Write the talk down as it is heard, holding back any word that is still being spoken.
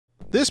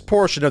This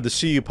portion of the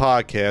CU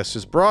podcast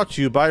is brought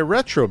to you by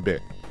Retrobit.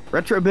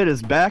 Retrobit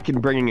is back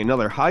and bringing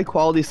another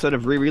high-quality set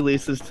of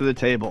re-releases to the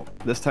table.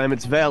 This time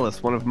it's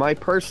Valis, one of my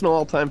personal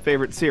all-time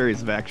favorite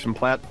series of action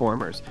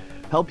platformers.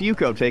 Help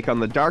Yuko take on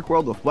the dark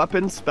world with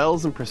weapons,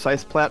 spells, and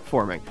precise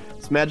platforming.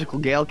 This magical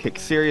gale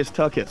kicks serious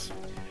tuckus.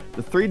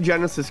 The 3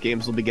 Genesis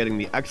games will be getting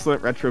the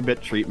excellent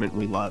Retrobit treatment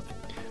we love.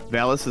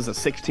 Valis is a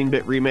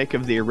 16-bit remake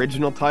of the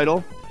original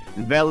title,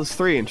 and Valis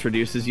 3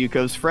 introduces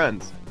Yuko's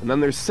friends. And then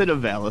there's Sid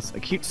of Valis, a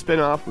cute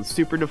spin-off with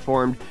super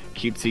deformed,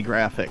 cutesy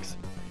graphics.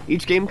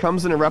 Each game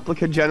comes in a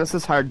replica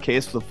Genesis hard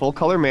case with a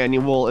full-color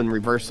manual and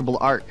reversible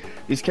art.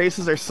 These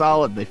cases are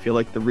solid, they feel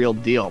like the real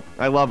deal.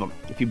 I love them.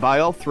 If you buy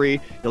all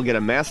 3, you'll get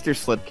a master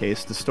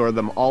slipcase to store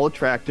them all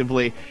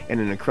attractively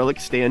and an acrylic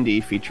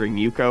standee featuring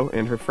Yuko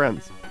and her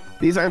friends.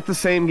 These aren't the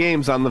same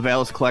games on the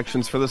Valis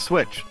collections for the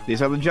Switch.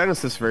 These are the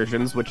Genesis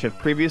versions, which have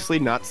previously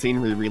not seen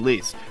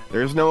re-release.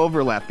 There is no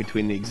overlap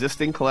between the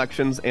existing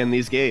collections and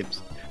these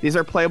games. These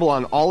are playable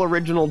on all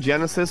original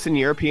Genesis and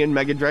European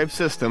Mega Drive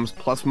systems,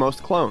 plus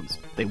most clones.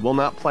 They will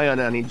not play on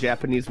any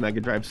Japanese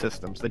Mega Drive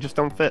systems. They just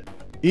don't fit.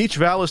 Each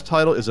Valis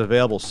title is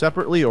available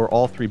separately or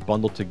all 3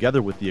 bundled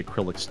together with the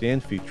acrylic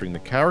stand featuring the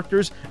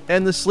characters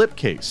and the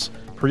slipcase.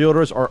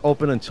 Pre-orders are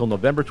open until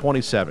November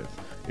 27th.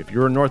 If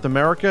you're in North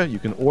America, you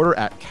can order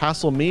at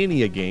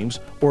Castlemania Games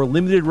or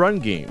Limited Run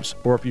Games.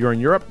 Or if you're in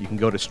Europe, you can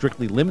go to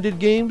Strictly Limited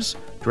Games,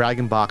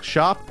 Dragon Box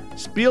Shop,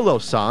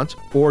 Spielosant,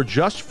 or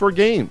Just for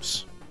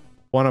Games.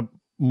 Want to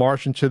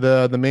march into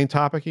the main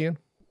topic, Ian?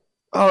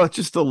 Oh, it's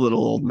just a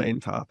little old main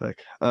topic.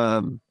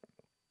 I don't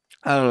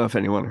know if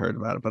anyone heard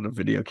about it, but a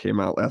video came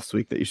out last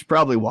week that you should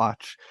probably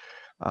watch.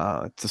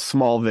 It's a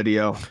small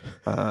video.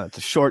 It's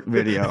a short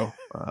video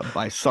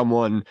by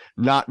someone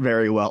not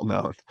very well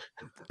known.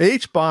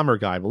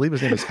 hbomberguy, I believe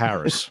his name is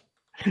Harris.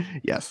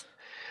 Yes.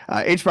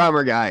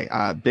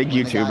 hbomberguy, big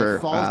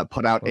YouTuber,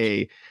 put out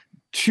a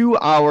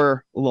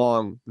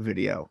 2-hour-long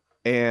video.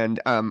 And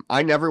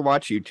I never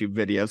watch YouTube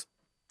videos,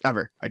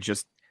 ever. I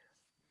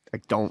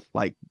don't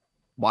like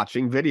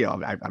watching video.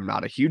 I'm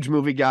not a huge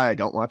movie guy. I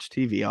don't watch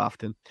TV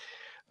often.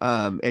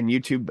 And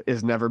YouTube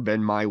has never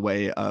been my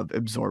way of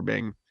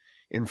absorbing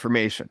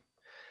information.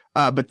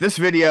 But this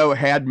video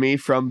had me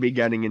from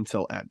beginning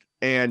until end.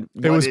 And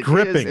it was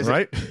gripping,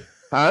 right?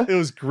 Huh? It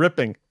was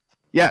gripping.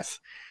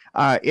 Yes.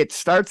 It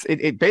starts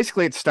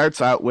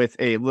out with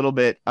a little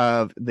bit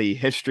of the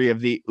history of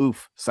the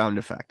oof sound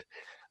effect,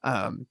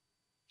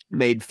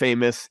 made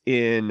famous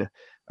in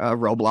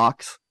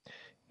Roblox.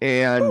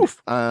 And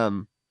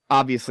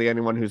obviously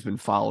anyone who's been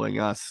following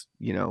us,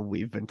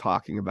 we've been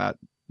talking about,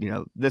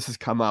 this has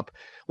come up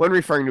when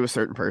referring to a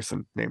certain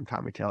person named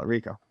Tommy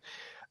Tallarico.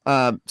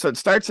 So it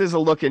starts as a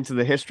look into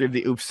the history of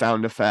the oof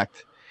sound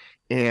effect.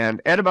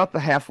 And at about the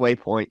halfway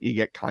point, you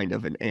get kind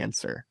of an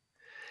answer.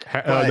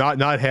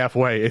 Not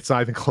halfway. It's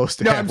not even close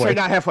to halfway. I'm sorry,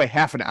 not halfway.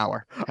 Half an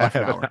hour. Half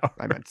an hour.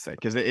 I meant to say,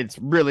 because it's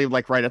really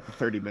like right at the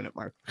 30-minute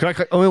mark. Can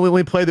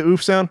we play the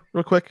oof sound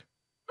real quick?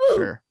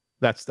 Sure.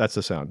 That's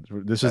the sound.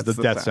 This is the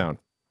death sound.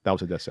 That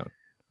was a death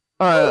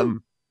sound.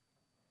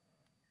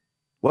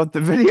 What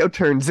the video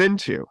turns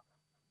into,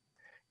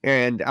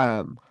 and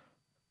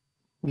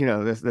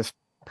this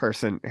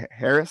person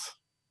Harris.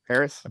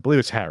 I believe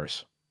it's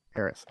Harris.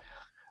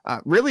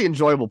 Really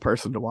enjoyable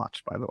person to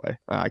watch, by the way.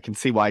 I can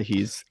see why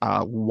he's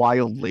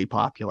wildly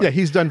popular. Yeah,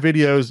 he's done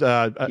videos.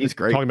 He's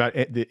great. Talking about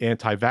the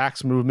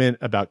anti-vax movement,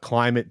 about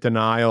climate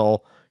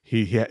denial.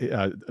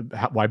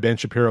 Why Ben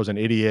Shapiro's an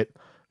idiot.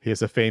 He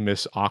has a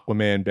famous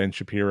Aquaman Ben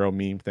Shapiro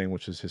meme thing,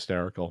 which is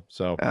hysterical.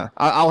 So yeah,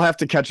 I'll have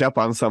to catch up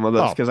on some of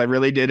those because I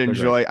really did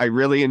enjoy. I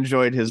really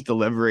enjoyed his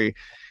delivery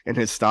and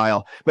his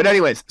style. But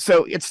anyways,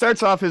 so it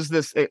starts off as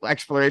this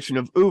exploration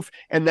of oof,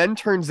 and then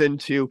turns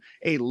into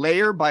a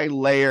layer by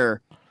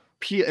layer.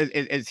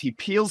 As he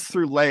peels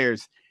through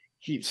layers,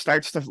 he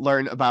starts to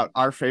learn about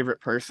our favorite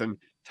person,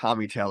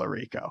 Tommy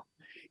Tallarico,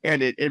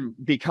 and it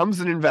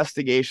becomes an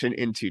investigation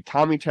into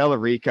Tommy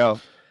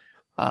Tallarico.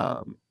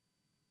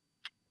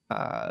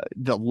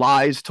 The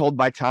lies told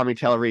by Tommy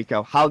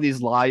Tallarico, how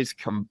these lies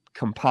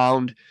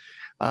compound,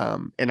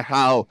 and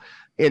how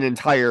an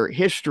entire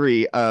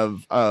history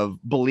of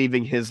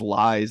believing his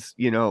lies,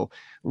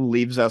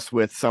 leaves us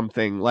with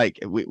something like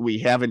we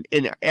have an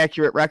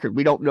inaccurate record.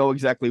 We don't know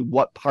exactly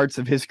what parts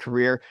of his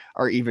career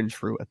are even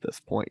true at this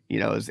point,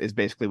 is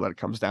basically what it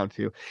comes down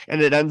to. And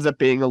it ends up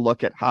being a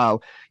look at how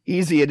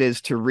easy it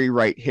is to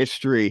rewrite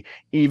history,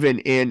 even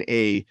in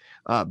a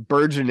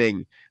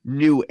burgeoning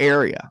new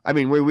area. I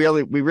mean, we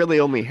really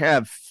only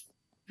have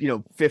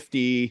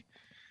 50.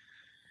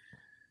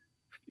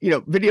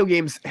 Video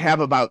games have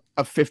about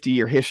a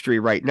 50-year history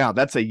right now.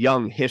 That's a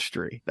young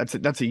history.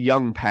 That's a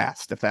young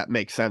past, if that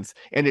makes sense.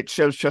 And it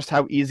shows just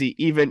how easy,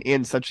 even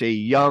in such a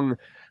young,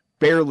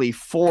 barely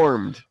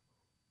formed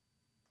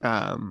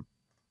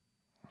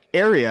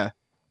area,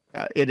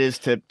 it is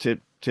to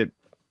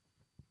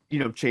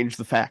change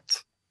the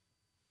facts.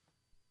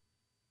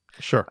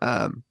 Sure.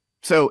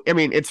 So I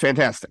mean, it's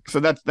fantastic. So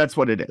that's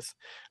what it is.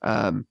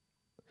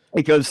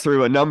 It goes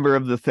through a number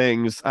of the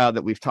things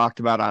that we've talked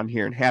about on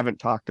here and haven't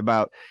talked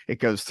about. It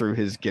goes through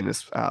his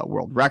Guinness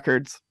World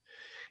Records.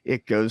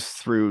 It goes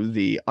through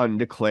the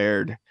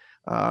undeclared.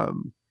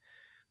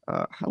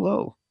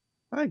 Hello.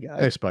 Hi, guys.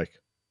 Hey, Spike.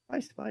 Hi,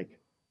 Spike.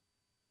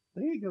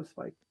 There you go,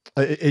 Spike.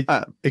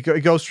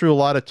 It goes through a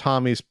lot of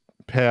Tommy's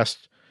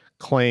past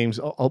claims.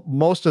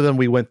 Most of them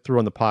we went through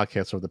on the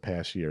podcast over the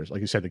past years.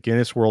 Like you said, the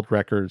Guinness World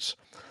Records,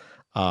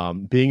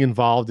 being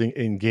involved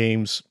in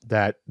games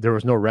that there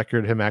was no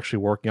record of him actually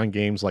working on,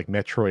 games like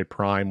Metroid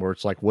Prime, where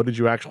it's like, what did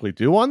you actually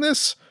do on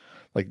this?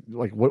 Like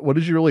what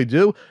did you really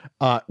do?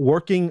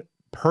 Working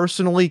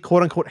personally,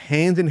 quote unquote,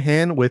 hand in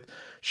hand with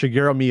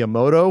Shigeru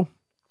Miyamoto,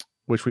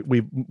 which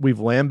we've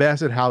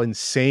lambasted how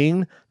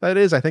insane that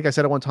is. I think I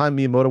said at one time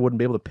Miyamoto wouldn't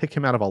be able to pick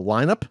him out of a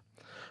lineup.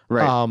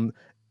 Right.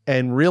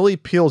 And really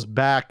peels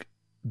back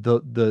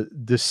the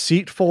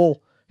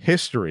deceitful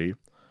history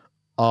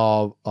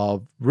of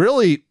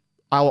really,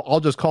 I'll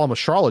just call him a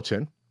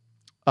charlatan,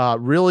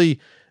 really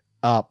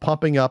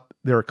pumping up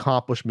their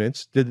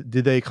accomplishments. Did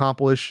they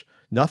accomplish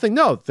nothing?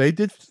 No, they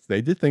did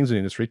things in the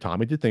industry.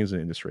 Tommy did things in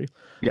the industry,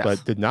 yes,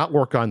 but did not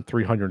work on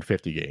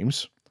 350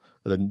 games.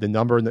 The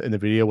number in the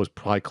video was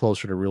probably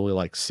closer to really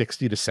like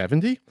 60 to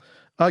 70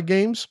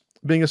 games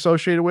being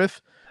associated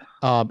with,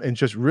 and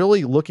just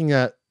really looking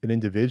at an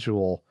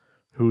individual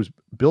who's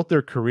built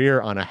their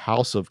career on a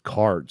house of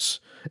cards,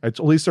 at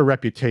least a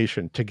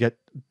reputation, to get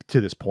to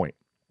this point.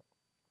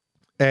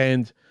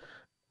 And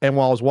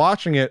while I was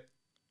watching it,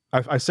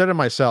 I said to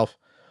myself,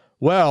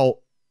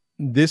 well,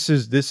 this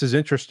is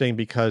interesting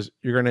because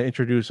you're going to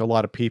introduce a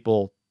lot of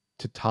people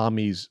to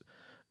Tommy's,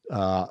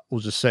 we'll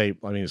just say,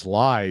 his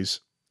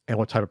lies and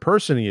what type of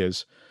person he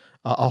is,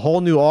 a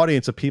whole new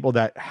audience of people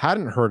that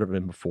hadn't heard of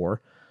him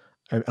before,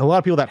 and a lot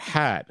of people that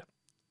had.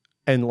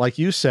 And like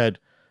you said,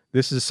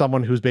 this is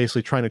someone who's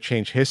basically trying to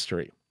change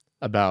history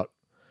about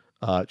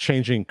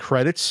changing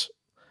credits,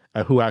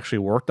 who actually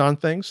worked on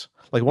things.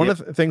 Like one of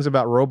the things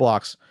about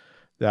Roblox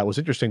that was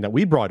interesting that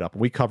we brought up,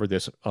 and we covered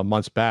this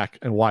months back,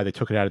 and why they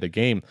took it out of the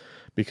game,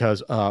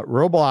 because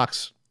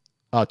Roblox,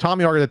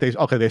 Tommy argued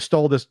that they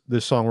stole this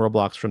song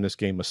Roblox from this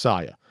game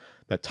Messiah,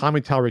 that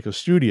Tommy Tallarico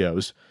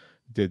Studios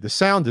did the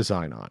sound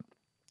design on.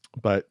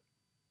 But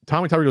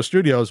Tommy Tallarico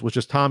Studios was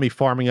just Tommy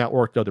farming out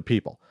work to other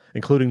people,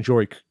 including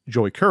Joey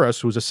Kuras,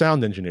 who's a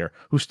sound engineer,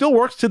 who still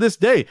works to this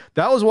day.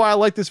 That was why I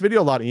like this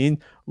video a lot, Ian.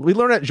 We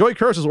learned that Joey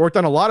Kuras has worked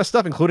on a lot of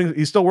stuff, including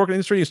he's still working in the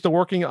industry. He's still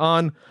working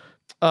on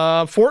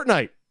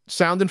Fortnite,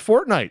 sound in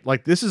Fortnite.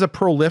 Like, this is a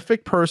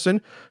prolific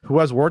person who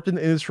has worked in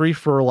the industry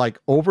for like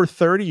over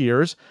 30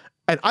 years.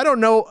 And I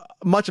don't know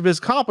much of his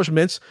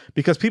accomplishments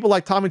because people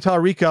like Tommy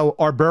Tallarico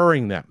are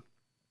burying them.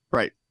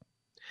 Right.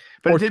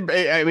 But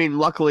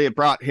luckily it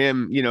brought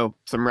him,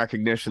 some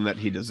recognition that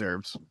he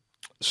deserves.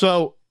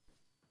 So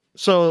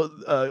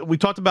we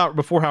talked about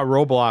before how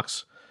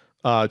Roblox,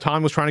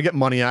 Tom was trying to get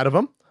money out of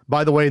him.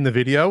 By the way, in the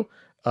video,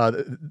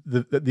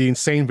 the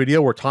insane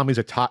video where Tommy's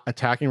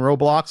attacking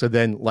Roblox and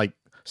then like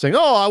saying,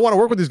 "Oh, I want to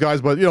work with these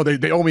guys, but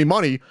they owe me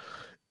money,"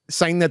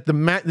 saying that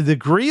the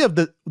degree of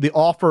the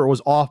offer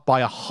was off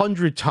by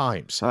 100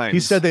 times. He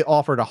said they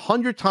offered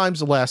 100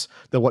 times less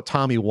than what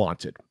Tommy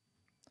wanted.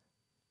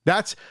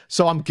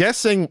 So I'm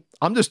guessing,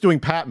 I'm just doing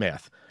pat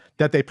math,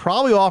 that they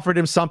probably offered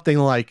him something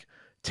like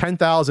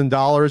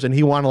 $10,000 and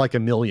he wanted like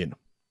 $1 million.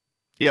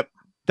 Yep.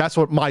 That's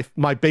what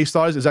my base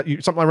thought is. Is that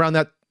something around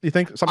that, you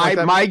think? Something like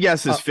that? My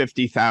guess is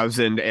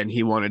 50,000 and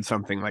he wanted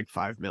something like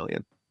 5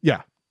 million.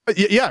 Yeah.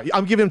 Yeah.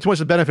 I'm giving him too much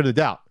the benefit of the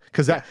doubt.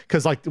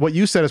 Because like what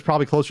you said is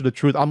probably closer to the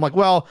truth. I'm like,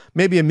 well,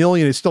 maybe $1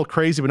 million is still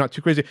crazy, but not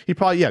too crazy.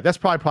 That's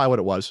probably what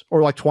it was.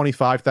 Or like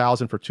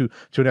 25,000 for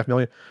 $2.5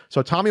 million.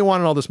 So Tommy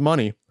wanted all this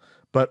money.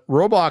 But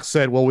Roblox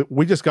said, well,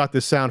 we just got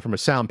this sound from a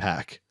sound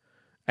pack.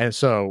 And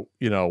so,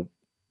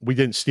 we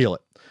didn't steal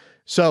it.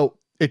 So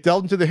it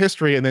delved into the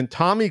history. And then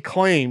Tommy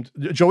claimed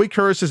Joey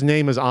Kuras'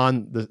 name is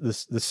on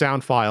the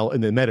sound file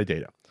in the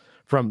metadata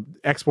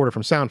exported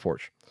from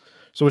SoundForge.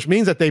 So which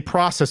means that they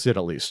processed it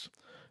at least.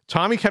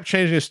 Tommy kept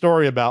changing his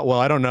story about, well,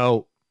 I don't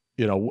know.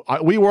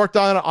 We worked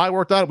on it. I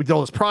worked on it. We did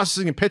all this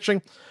processing and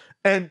pitching.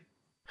 And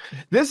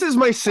this is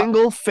my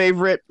single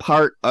favorite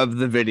part of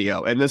the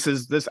video, and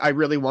this I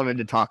really wanted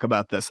to talk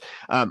about this.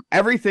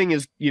 Everything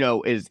is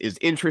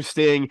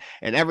interesting,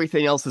 and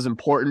everything else is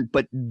important,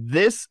 but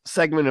this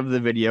segment of the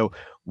video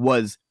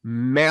was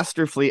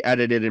masterfully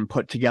edited and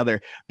put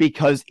together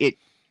because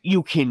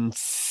you can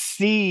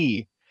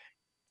see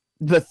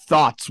the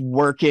thoughts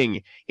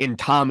working in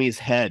Tommy's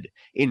head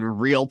in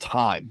real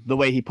time. The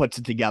way he puts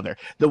it together,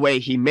 the way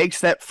he makes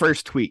that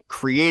first tweet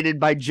created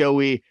by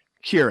Joey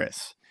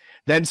Kuras,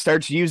 then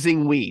starts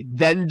using we,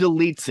 then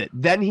deletes it.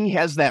 Then he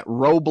has that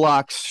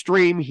Roblox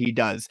stream he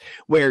does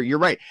where, you're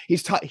right,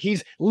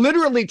 he's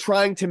literally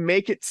trying to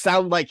make it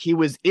sound like he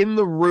was in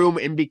the room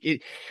and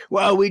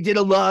we did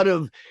a lot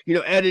of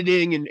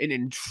editing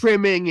and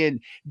trimming,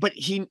 but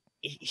he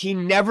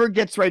never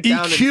gets right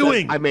down and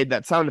says, I made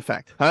that sound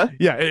effect. Huh?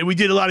 Yeah, we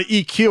did a lot of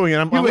EQing, and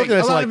I'm looking at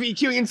this a lot of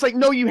EQing. It's like,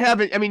 no, you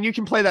haven't. I mean, you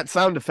can play that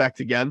sound effect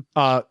again.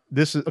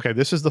 This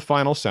is the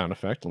final sound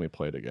effect. Let me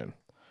play it again.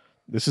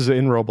 This is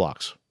in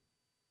Roblox.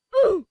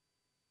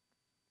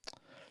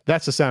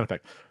 That's the sound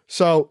effect.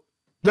 So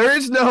there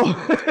is no.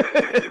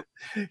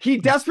 He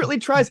desperately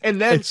tries,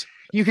 and then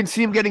you can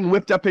see him getting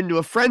whipped up into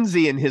a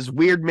frenzy in his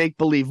weird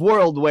make-believe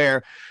world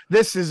where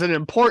this is an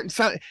important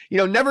sound. You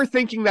know, never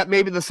thinking that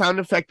maybe the sound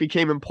effect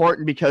became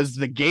important because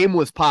the game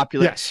was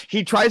popular. Yes.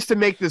 He tries to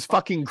make this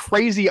fucking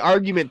crazy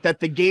argument that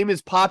the game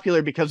is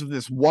popular because of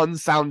this one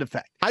sound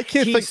effect. I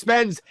can't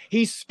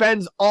He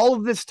spends all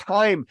of this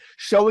time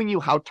showing you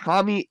how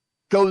Tommy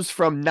goes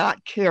from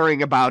not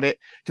caring about it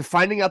to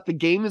finding out the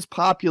game is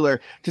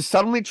popular to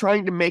suddenly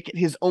trying to make it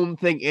his own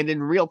thing. And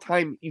in real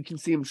time, you can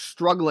see him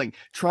struggling,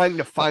 trying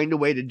to find a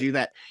way to do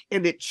that.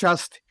 And it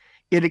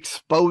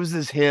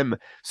exposes him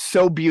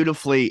so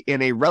beautifully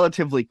in a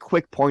relatively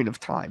quick point of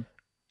time.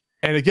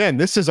 And again,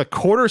 this is a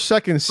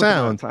quarter-second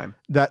sound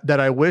that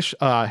I wish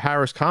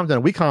Harris commented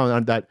on. We commented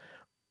on that.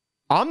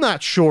 I'm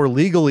not sure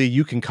legally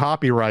you can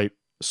copyright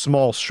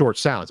small short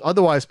sounds.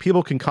 Otherwise,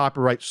 people can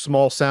copyright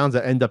small sounds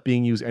that end up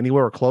being used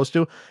anywhere or close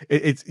to.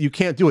 You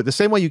can't do it the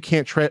same way you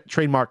can't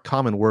trademark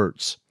common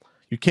words.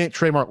 You can't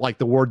trademark like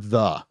the word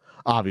 "the,"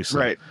 obviously.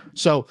 Right.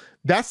 So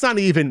that's not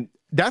even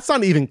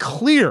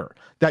clear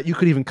that you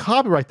could even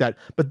copyright that.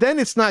 But then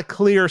it's not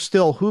clear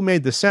still who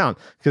made the sound,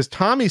 because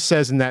Tommy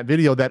says in that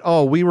video that,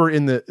 oh, we were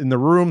in the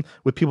room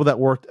with people that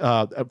worked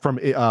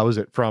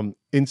from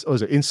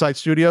Insight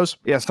Studios?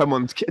 Yeah,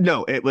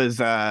 it was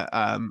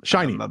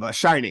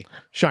Shiny.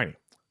 Shiny.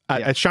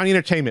 At Shiny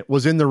Entertainment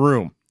was in the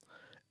room,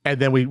 and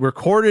then we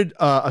recorded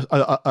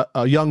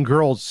a young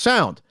girl's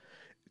sound.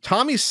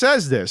 Tommy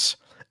says this,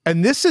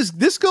 and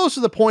this goes to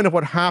the point of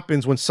what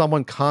happens when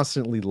someone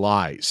constantly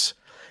lies.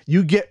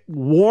 You get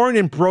worn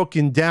and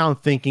broken down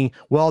thinking,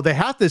 well, they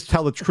have to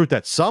tell the truth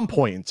at some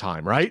point in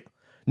time, right?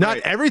 Not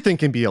everything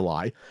can be a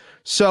lie.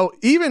 So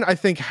even I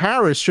think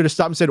Harris should have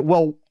stopped and said,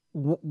 well,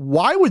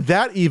 why would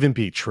that even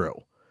be true,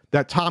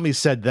 that Tommy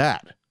said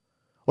that?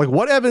 Like,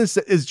 what evidence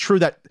is true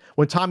that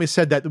when Tommy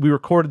said that we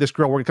recorded this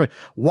girl working,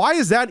 why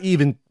is that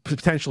even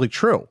potentially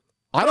true?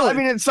 I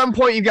mean, at some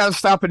point you got to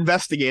stop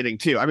investigating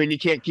too. I mean, you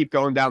can't keep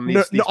going down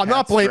these. No, I'm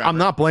not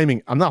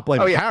blaming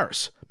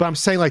Harris, but I'm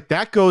saying like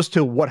that goes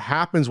to what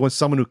happens when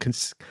someone who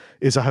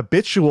is a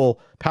habitual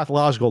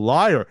pathological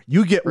liar.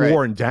 You get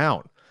worn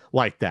down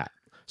like that.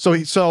 So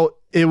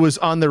it was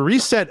on the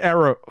Reset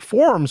Era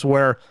forums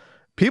where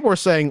people were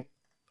saying,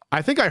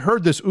 I think I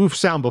heard this oof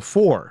sound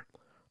before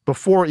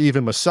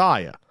even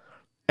Messiah.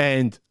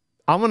 And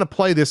I'm going to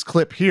play this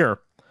clip here.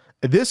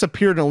 This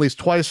appeared at least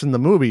twice in the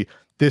movie.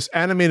 This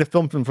animated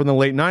film from the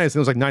late 90s, it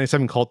was like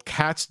 97, called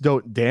Cats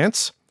Don't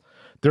Dance.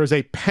 There's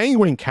a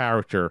penguin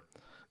character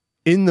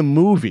in the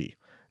movie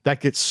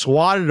that gets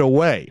swatted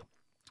away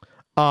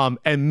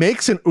and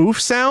makes an oof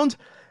sound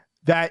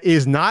that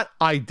is not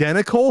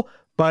identical,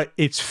 but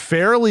it's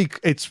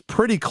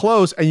pretty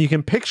close, and you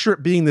can picture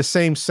it being the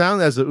same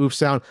sound as the oof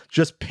sound,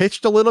 just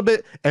pitched a little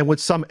bit and with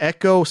some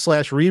echo /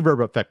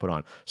 reverb effect put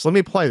on. So let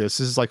me play this.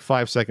 This is like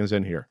 5 seconds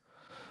in here.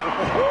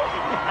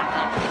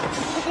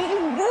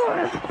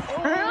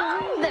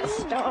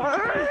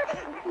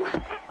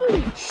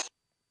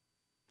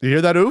 You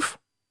hear that oof?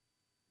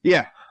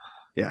 Yeah.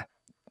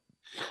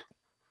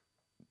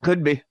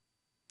 Could be.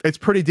 It's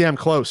pretty damn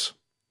close.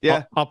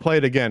 Yeah. I'll play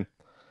it again.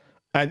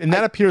 And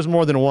that appears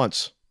more than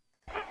once.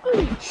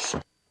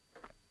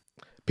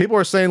 People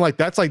are saying like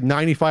that's like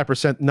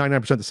 95%,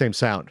 99% the same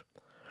sound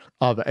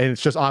of it. And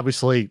it's just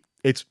obviously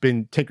it's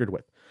been tinkered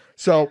with.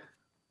 So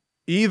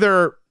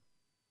either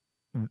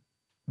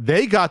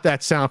they got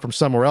that sound from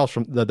somewhere else,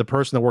 from the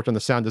person that worked on the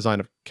sound design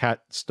of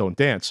Cats Don't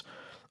Dance,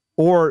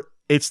 or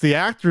it's the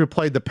actor who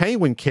played the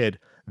penguin kid.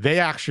 They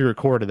actually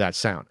recorded that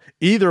sound.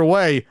 Either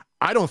way,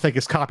 I don't think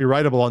it's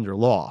copyrightable under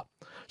law.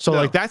 So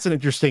like that's an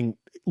interesting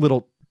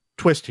little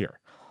twist here.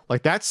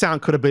 Like that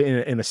sound could have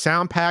been in a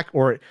sound pack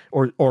or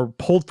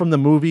pulled from the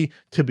movie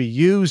to be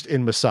used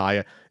in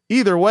Messiah.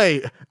 Either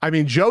way, I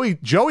mean, Joey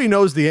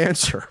knows the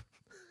answer,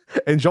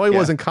 and Joey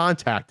wasn't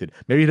contacted.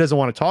 Maybe he doesn't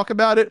want to talk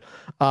about it.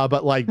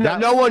 But like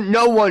no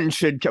one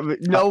should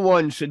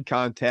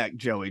contact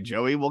Joey.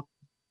 Joey will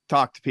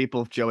talk to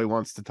people if Joey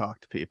wants to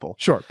talk to people.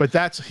 Sure,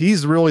 but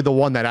he's really the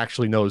one that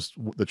actually knows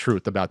the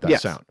truth about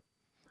that sound.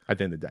 At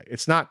the end of the day,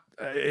 it's not.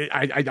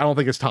 I don't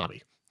think it's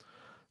Tommy.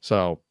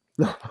 So.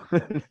 No,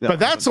 but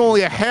that's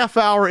only a half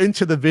hour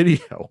into the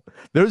video.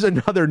 There's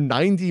another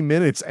 90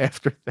 minutes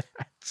after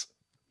that.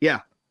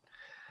 Yeah.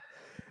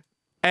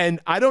 And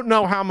I don't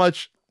know how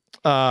much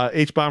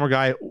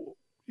hbomberguy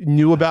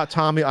knew about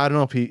Tommy. I don't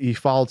know if he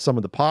followed some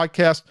of the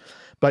podcast,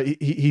 but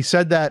he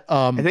said that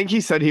I think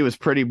he said he was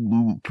pretty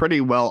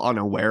well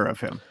unaware of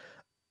him.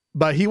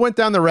 But he went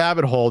down the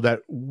rabbit hole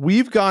that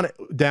we've gone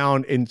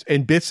down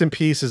in bits and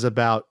pieces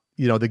about,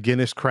 the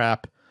Guinness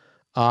crap.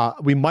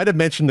 We might have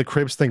mentioned the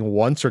Cribs thing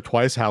once or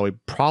twice, how it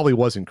probably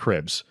wasn't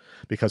Cribs,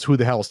 because who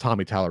the hell is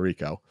Tommy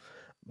Tallarico?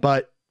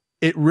 But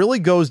it really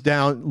goes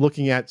down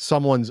looking at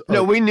someone's...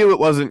 No, we knew it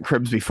wasn't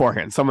Cribs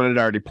beforehand. Someone had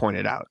already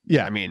pointed out.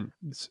 Yeah. I mean,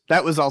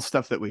 that was all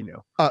stuff that we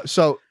knew.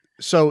 So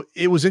so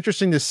it was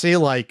interesting to see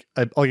like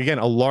again,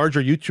 a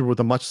larger YouTuber with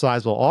a much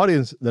sizable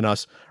audience than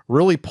us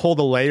really pull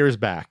the layers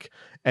back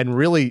and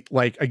really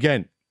like,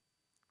 again,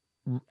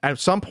 at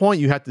some point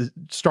you have to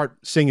start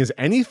seeing, is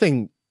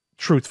anything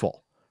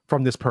truthful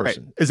from this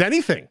person? Right. Is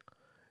anything?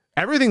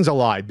 Everything's a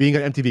lie. Being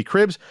at MTV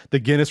Cribs, the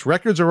Guinness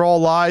records are all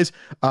lies.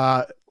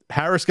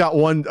 Harris got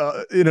one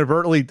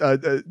inadvertently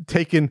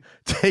taken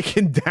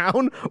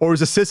down, or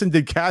his assistant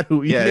did, Cat,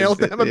 who emailed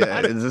them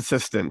about it. His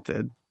assistant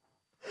did.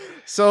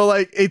 So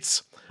like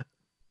it's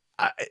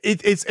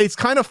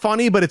kind of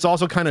funny, but it's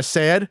also kind of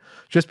sad,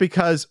 just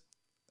because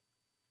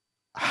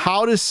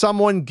how does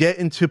someone get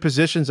into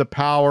positions of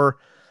power?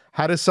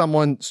 How does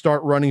someone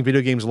start running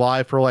video games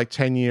live for like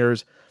 10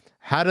 years?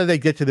 How do they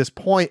get to this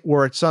point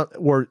where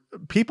where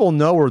people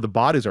know where the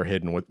bodies are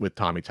hidden with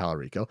Tommy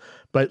Tallarico,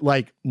 but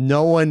like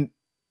no one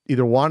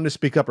either wanted to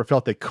speak up or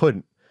felt they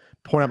couldn't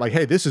point out like,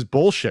 hey, this is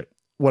bullshit,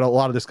 what a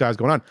lot of this guy's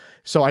going on.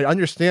 So I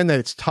understand that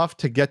it's tough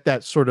to get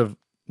that sort of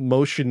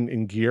motion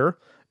in gear,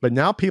 but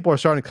now people are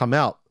starting to come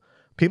out.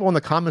 People in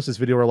the comments of this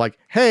video are like,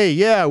 hey,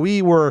 yeah,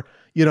 we were,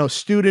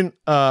 student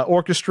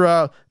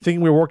orchestra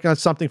thinking we were working on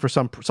something for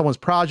someone's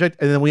project,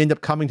 and then we end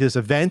up coming to this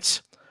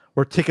event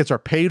where tickets are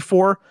paid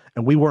for,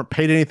 and we weren't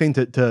paid anything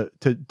to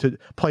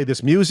play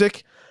this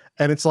music.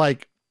 And it's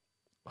like,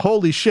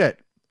 holy shit.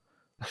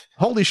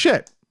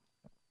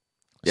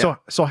 Yeah.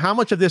 So how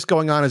much of this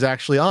going on is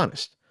actually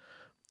honest?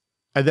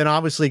 And then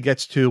obviously it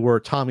gets to where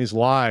Tommy's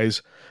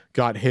lies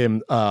got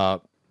him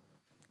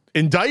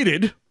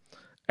indicted,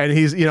 and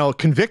he's,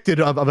 convicted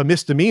of a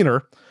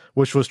misdemeanor,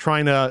 which was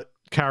trying to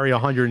carry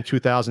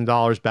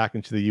 $102,000 back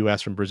into the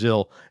U.S. from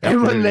Brazil.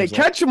 And when they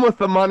catch him with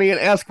the money and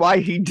ask why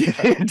he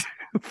didn't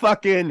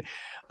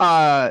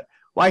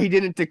why he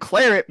didn't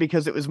declare it,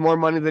 because it was more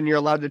money than you're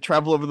allowed to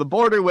travel over the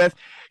border with,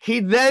 he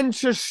then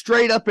just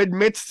straight up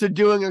admits to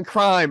doing a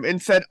crime and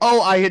said,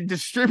 oh, I had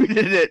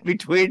distributed it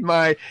between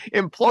my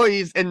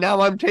employees and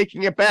now I'm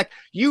taking it back.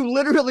 You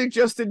literally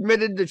just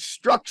admitted to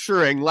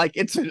structuring like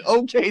it's an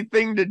okay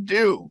thing to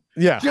do.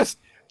 Yeah. Just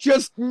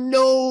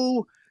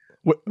no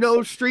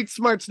street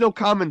smarts, no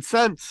common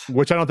sense.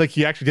 Which I don't think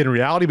he actually did in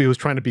reality, but he was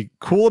trying to be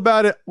cool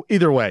about it.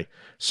 Either way.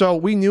 So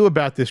we knew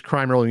about this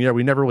crime early in the year.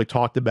 We never really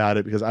talked about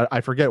it because I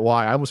forget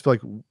why. I almost feel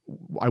like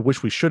I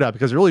wish we should have,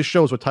 because it really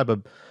shows what type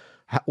of,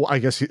 I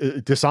guess,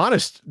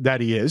 dishonest that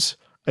he is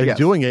in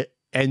doing it.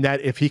 And that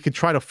if he could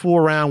try to fool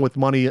around with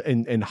money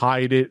and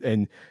hide it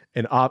and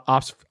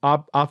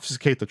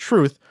obfuscate the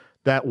truth,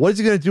 that what is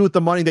he going to do with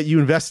the money that you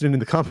invested in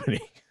the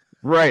company?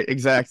 Right,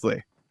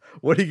 exactly.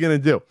 What are you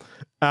going to do?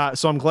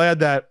 So I'm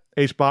glad that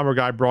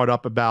hbomberguy brought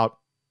up about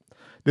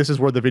this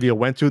is where the video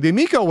went to. The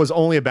Amico was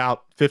only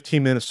about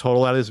 15 minutes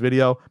total out of this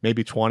video,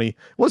 maybe 20. It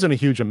wasn't a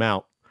huge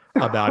amount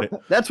about it.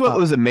 That's what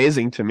was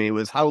amazing to me,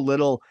 was how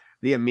little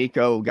the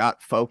Amico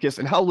got focused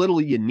and how little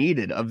you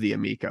needed of the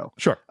Amico.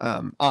 Sure.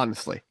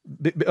 Honestly.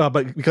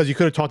 But because you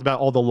could have talked about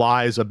all the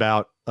lies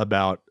about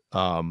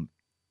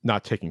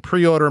not taking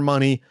pre-order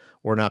money,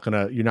 or you're not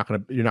gonna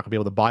be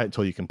able to buy it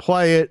until you can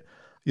play it.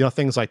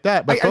 Things like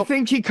that. But I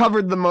think he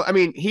covered the most. I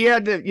mean, he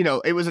had to,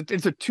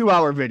 it's a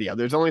 2-hour video.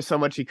 There's only so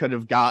much he could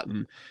have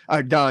done.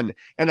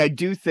 And I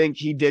do think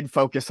he did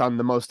focus on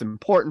the most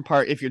important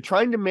part. If you're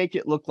trying to make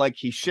it look like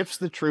he shifts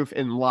the truth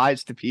and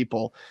lies to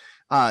people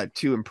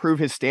to improve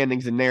his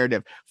standings and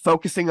narrative,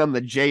 focusing on the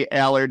Jay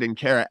Allard and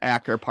Kara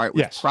Acker part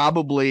was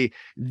probably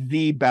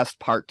the best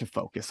part to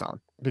focus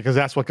on. Because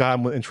that's what got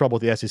him in trouble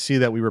with the SEC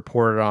that we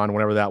reported on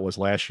whenever that was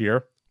last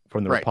year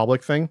from the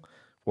Republic thing.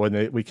 When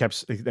they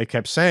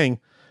kept saying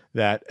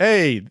that,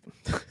 hey,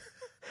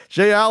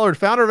 Jay Allard,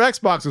 founder of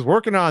Xbox, is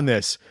working on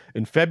this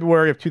in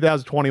February of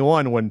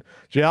 2021, when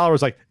Jay Allard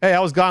was like, hey, I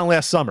was gone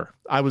last summer.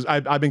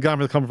 I've been gone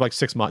from the company for like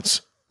 6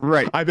 months.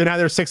 Right. I've been out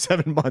there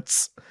 6-7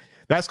 months.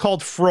 That's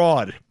called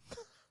fraud.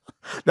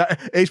 That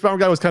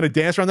hbomberguy was kind of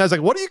dancing around that. I was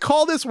like, what do you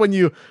call this when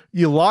you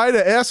lie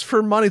to ask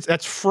for money?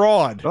 That's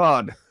fraud.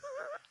 God.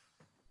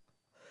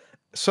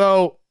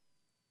 So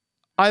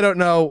I don't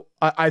know.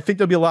 I think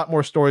there'll be a lot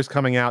more stories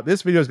coming out.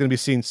 This video is going to be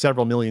seen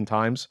several million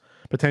times,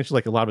 potentially,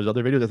 like a lot of his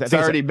other videos. It's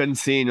already been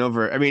seen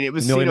over. I mean, it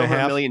was seen over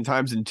 1 million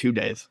times in 2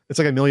 days. It's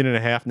like 1.5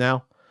 million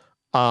now.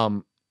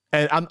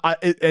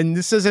 And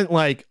this isn't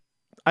like,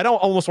 I don't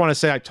almost want to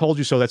say I told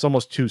you so. That's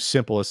almost too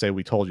simple to say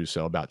we told you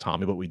so about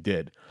Tommy, but we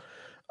did.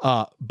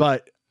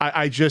 But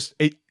I just,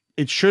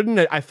 it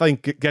shouldn't, I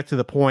think, get to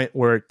the point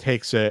where it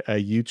takes a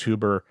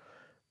YouTuber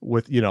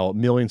with,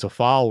 millions of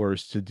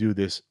followers to do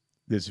this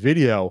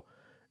video.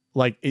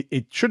 Like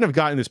it shouldn't have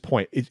gotten to this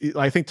point.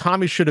 I think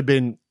Tommy should have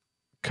been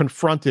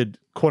confronted,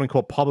 quote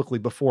unquote, publicly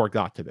before it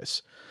got to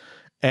this.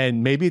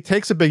 And maybe it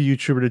takes a big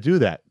YouTuber to do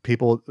that.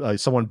 People,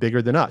 someone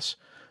bigger than us.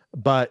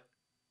 But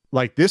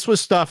like, this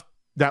was stuff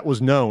that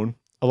was known,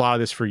 a lot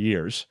of this, for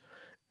years.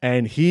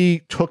 And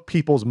he took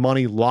people's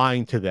money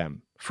lying to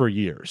them for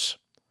years.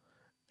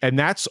 And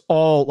that's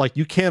all, like,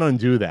 you can't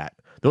undo that.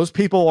 Those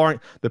people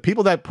aren't, the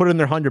people that put in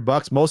their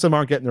 $100, most of them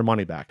aren't getting their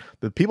money back.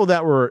 The people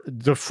that were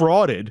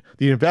defrauded,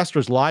 the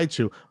investors lied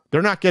to,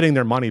 they're not getting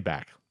their money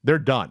back. They're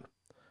done.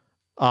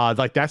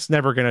 Like that's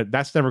never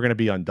gonna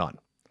be undone.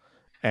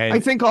 And I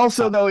think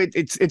also though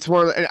it's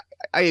one of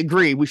I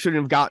agree we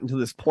shouldn't have gotten to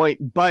this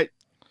point, but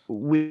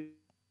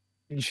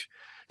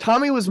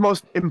Tommy was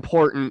most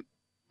important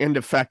and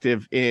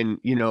effective in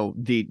the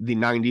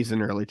 90s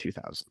and early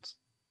 2000s.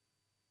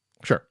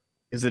 Sure.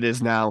 As it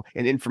is now,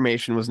 and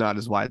information was not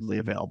as widely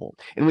available.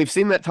 And we've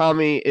seen that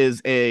Tommy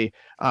is at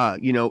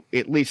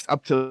least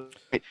up to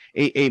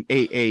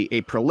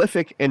a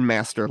prolific and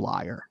master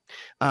liar.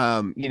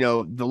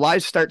 The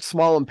lies start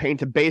small and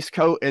paint a base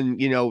coat,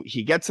 and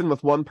he gets in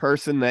with one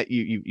person that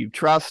you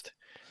trust,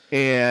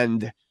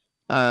 and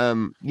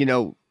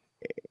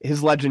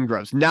his legend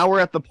grows. Now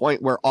we're at the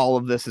point where all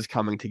of this is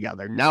coming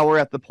together. Now we're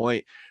at the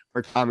point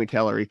where Tommy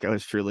Tallarico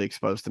has truly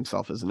exposed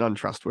himself as an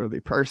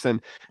untrustworthy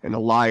person and a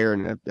liar,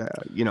 and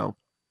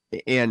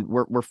and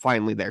we're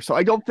finally there. So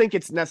I don't think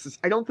it's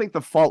necessary. I don't think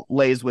the fault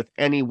lays with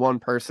any one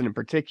person in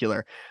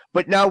particular,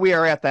 but now we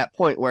are at that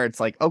point where it's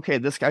like, okay,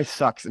 this guy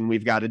sucks, and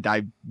we've got to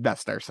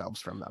divest ourselves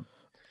from them.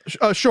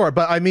 Sure,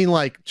 but I mean,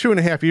 like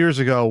 2.5 years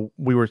ago,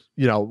 we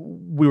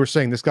were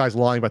saying this guy's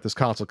lying about this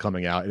console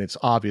coming out, and it's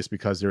obvious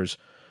because there's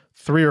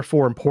 3 or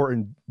 4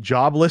 important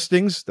job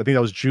listings. I think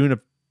that was June of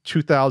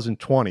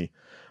 2020.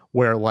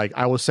 Where, like,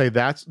 I will say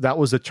that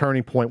was a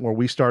turning point where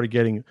we started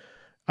getting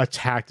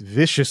attacked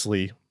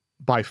viciously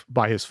by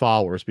his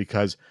followers,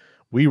 because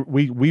we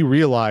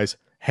realize,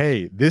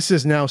 hey, this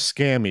is now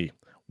scammy.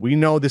 We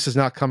know this is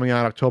not coming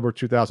out October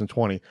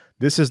 2020.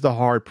 This is the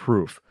hard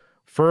proof.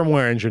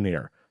 Firmware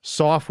engineer,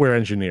 software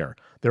engineer.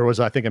 There was,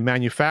 I think, a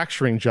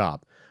manufacturing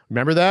job.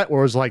 Remember that?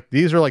 Where it was like,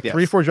 these are like yes.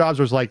 3 or 4 jobs.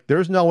 Where it was like,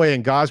 there's no way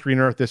in God's green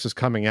earth this is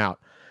coming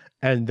out.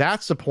 And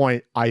that's the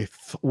point I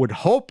would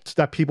hope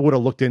that people would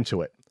have looked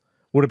into it.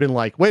 Would have been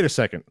like, wait a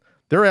second,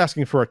 they're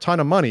asking for a ton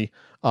of money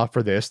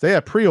for this. They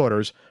have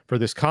pre-orders for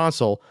this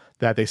console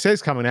that they say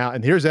is coming out,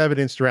 and here's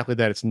evidence directly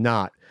that it's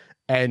not.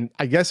 And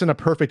I guess in a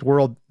perfect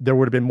world, there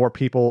would have been more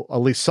people,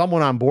 at least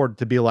someone on board,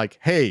 to be like,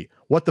 hey,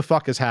 what the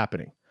fuck is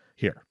happening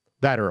here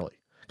that early?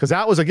 Because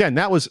that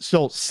was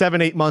still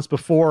 7-8 months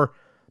before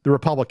the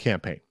Republic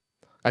campaign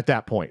at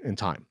that point in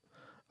time,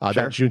 sure.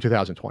 That June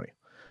 2020.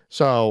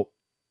 So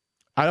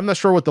I'm not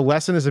sure what the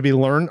lesson is to be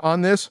learned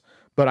on this,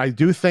 but I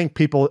do think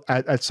people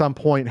at some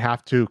point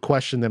have to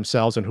question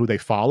themselves and who they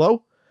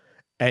follow.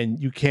 And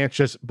you can't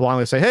just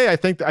blindly say, hey, I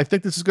think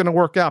this is going to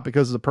work out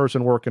because the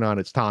person working on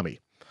it's Tommy.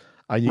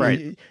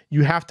 Right.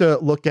 You have to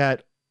look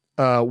at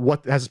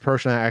what has this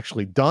person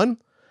actually done.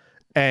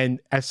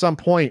 And at some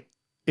point,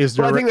 is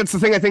there... Well, I think that's the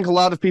thing. I think a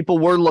lot of people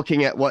were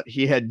looking at what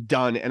he had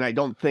done, and I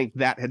don't think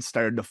that had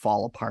started to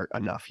fall apart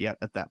enough yet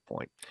at that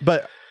point.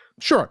 But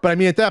sure. But I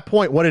mean, at that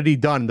point, what had he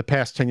done in the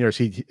past 10 years?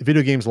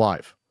 Video games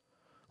live.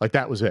 Like,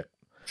 that was it.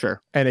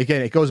 Sure. And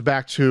again, it goes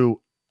back to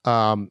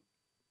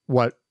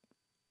what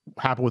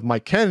happened with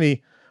Mike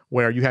Kennedy,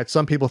 where you had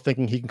some people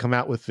thinking he can come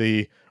out with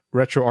the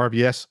retro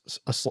RBS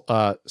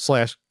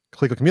slash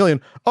Click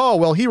Chameleon. Oh,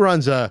 well, he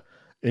runs an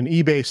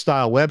eBay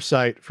style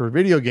website for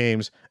video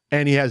games,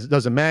 and he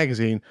does a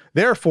magazine.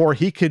 Therefore,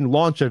 he can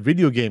launch a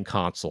video game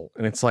console.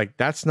 And it's like,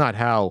 that's not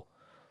how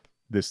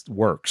this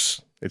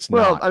works. It's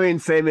well, not. I mean,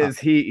 same as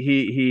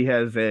he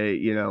has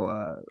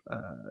a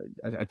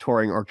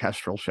touring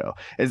orchestral show.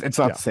 It's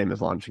not the same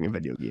as launching a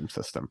video game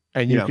system.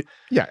 And and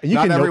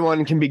not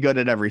everyone can be good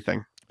at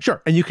everything.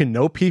 Sure, and you can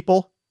know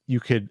people. You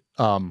can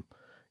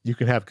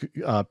have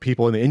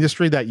people in the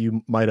industry that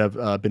you might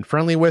have been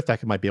friendly with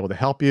that might be able to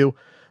help you.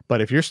 But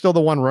if you're still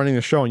the one running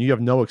the show and you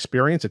have no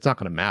experience, it's not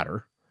going to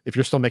matter. If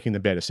you're still making the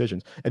bad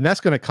decisions. And that's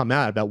going to come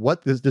out about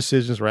what the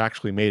decisions were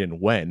actually made and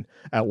when,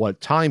 at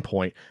what time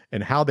point,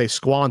 and how they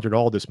squandered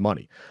all this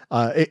money.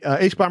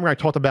 hbomberguy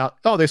talked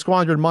about, they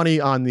squandered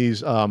money on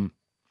these, money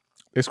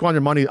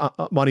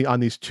on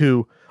these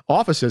 2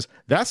 offices.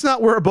 That's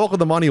not where a bulk of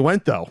the money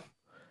went, though.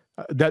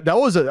 That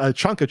was a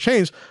chunk of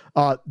change.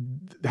 How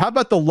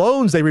about the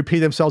loans? They repeat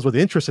themselves with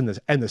interest in this,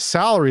 and the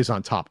salaries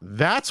on top.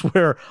 That's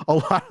where a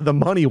lot of the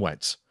money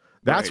went.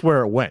 That's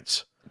where it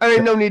went. I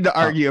mean, no need to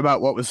argue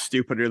about what was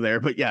stupider there,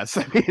 but yes,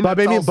 I mean,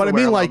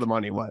 like the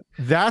money went.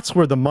 That's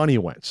where the money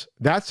went.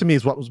 That to me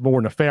is what was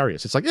more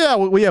nefarious. It's like, yeah,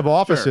 we have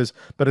offices,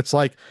 but it's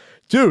like,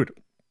 dude,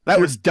 that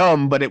was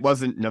dumb, but it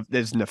wasn't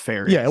as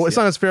nefarious. Yeah, it's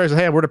not as fair as,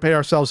 hey, we're to pay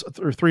ourselves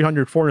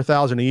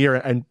 $300,000-$400,000 a year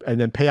and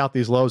then pay out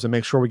these loans and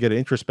make sure we get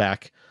interest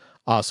back,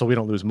 so we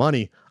don't lose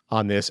money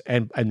on this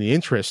and the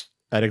interest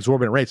at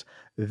exorbitant rates.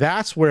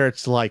 That's where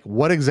it's like,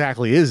 what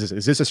exactly is this?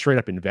 Is this a straight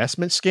up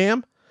investment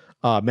scam?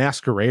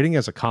 Masquerading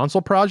as a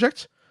console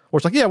project, or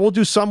it's like, yeah, we'll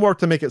do some work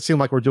to make it seem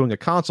like we're doing a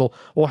console.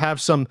 We'll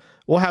have some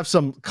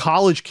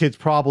college kids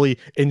probably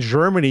in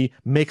Germany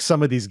make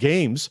some of these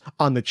games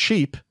on the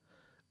cheap,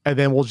 and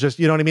then we'll just,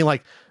 you know what I mean?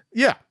 Like,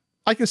 yeah,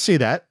 I can see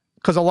that,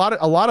 because a lot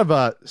of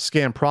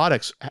scam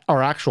products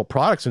are actual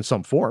products in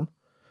some form.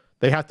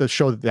 They have to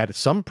show that it's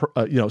some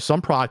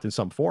product in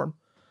some form,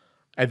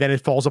 and then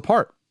it falls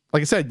apart. Like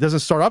I said, it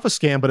doesn't start off a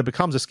scam, but it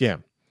becomes a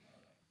scam.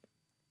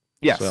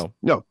 Yes. So,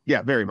 no.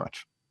 Yeah. Very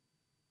much.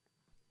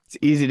 It's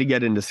easy to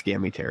get into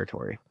scammy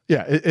territory.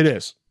 Yeah, it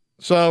is.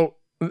 So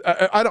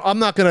I'm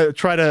not going to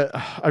try to,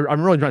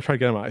 I'm really not trying to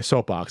get on my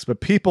soapbox,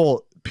 but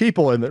people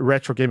people in the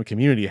retro gaming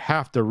community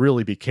have to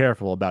really be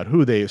careful about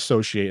who they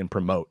associate and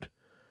promote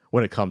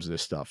when it comes to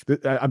this stuff.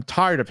 I'm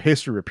tired of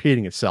history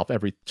repeating itself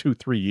every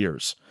 2-3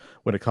 years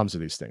when it comes to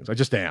these things. I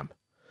just am.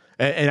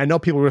 And I know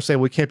people are going to say,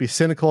 well, we can't be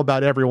cynical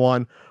about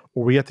everyone,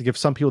 or we have to give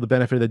some people the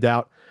benefit of the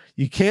doubt.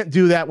 You can't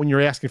do that when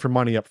you're asking for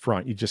money up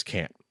front. You just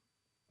can't.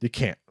 You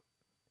can't.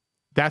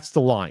 That's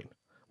the line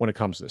when it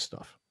comes to this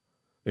stuff.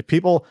 If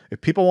people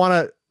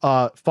want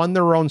to fund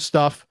their own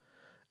stuff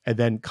and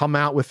then come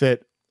out with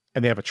it,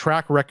 and they have a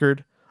track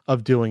record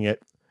of doing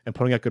it and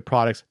putting out good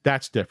products,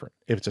 that's different.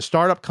 If it's a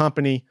startup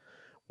company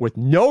with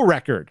no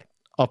record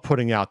of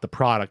putting out the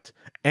product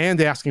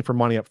and asking for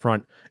money up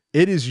front,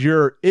 it is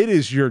your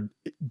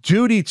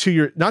duty to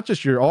your, not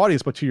just your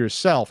audience, but to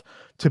yourself,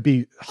 to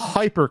be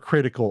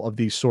hypercritical of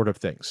these sort of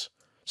things.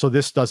 So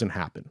this doesn't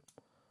happen.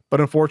 But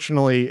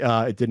unfortunately,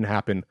 it didn't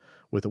happen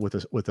with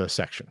a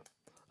section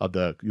of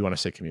the, you want to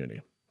say,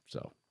 community.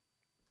 So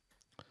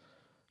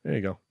there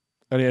you go.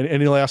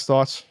 Any last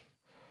thoughts?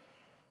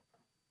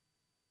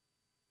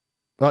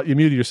 Oh, you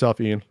muted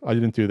yourself, Ian. I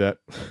didn't do that.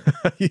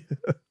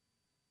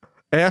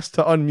 Ask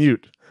to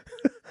unmute.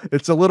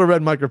 It's a little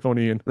red microphone,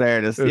 Ian. There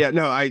it is. Yeah,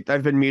 no,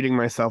 I've been muting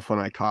myself when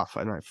I cough,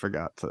 and I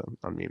forgot to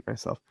unmute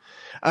myself.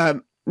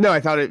 No,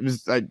 I thought it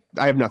was, I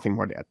have nothing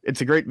more to add.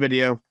 It's a great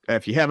video.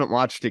 If you haven't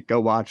watched it,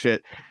 go watch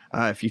it.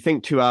 If you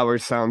think 2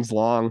 hours sounds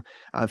long,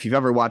 if you've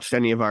ever watched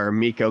any of our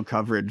Miko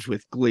coverage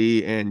with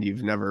Glee and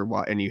you've never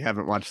and you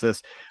haven't watched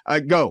this,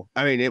 go.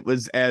 I mean, it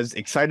was as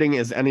exciting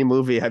as any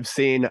movie I've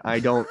seen.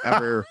 I don't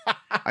ever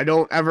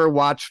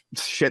watch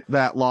shit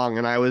that long.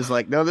 And I was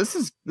like, no, this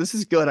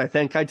is good. I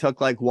think I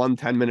took like 1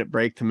 10-minute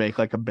break to make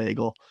like a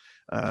bagel.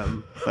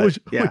 But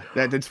yeah,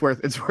 it's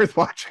worth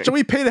watching. Should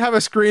we pay to have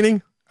a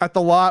screening at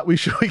the lot? We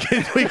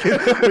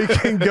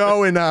can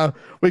go and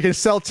we can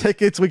sell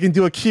tickets. We can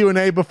do a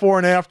Q&A before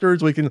and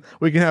afterwards. We can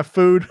have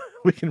food.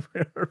 We can.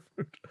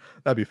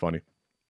 That'd be funny.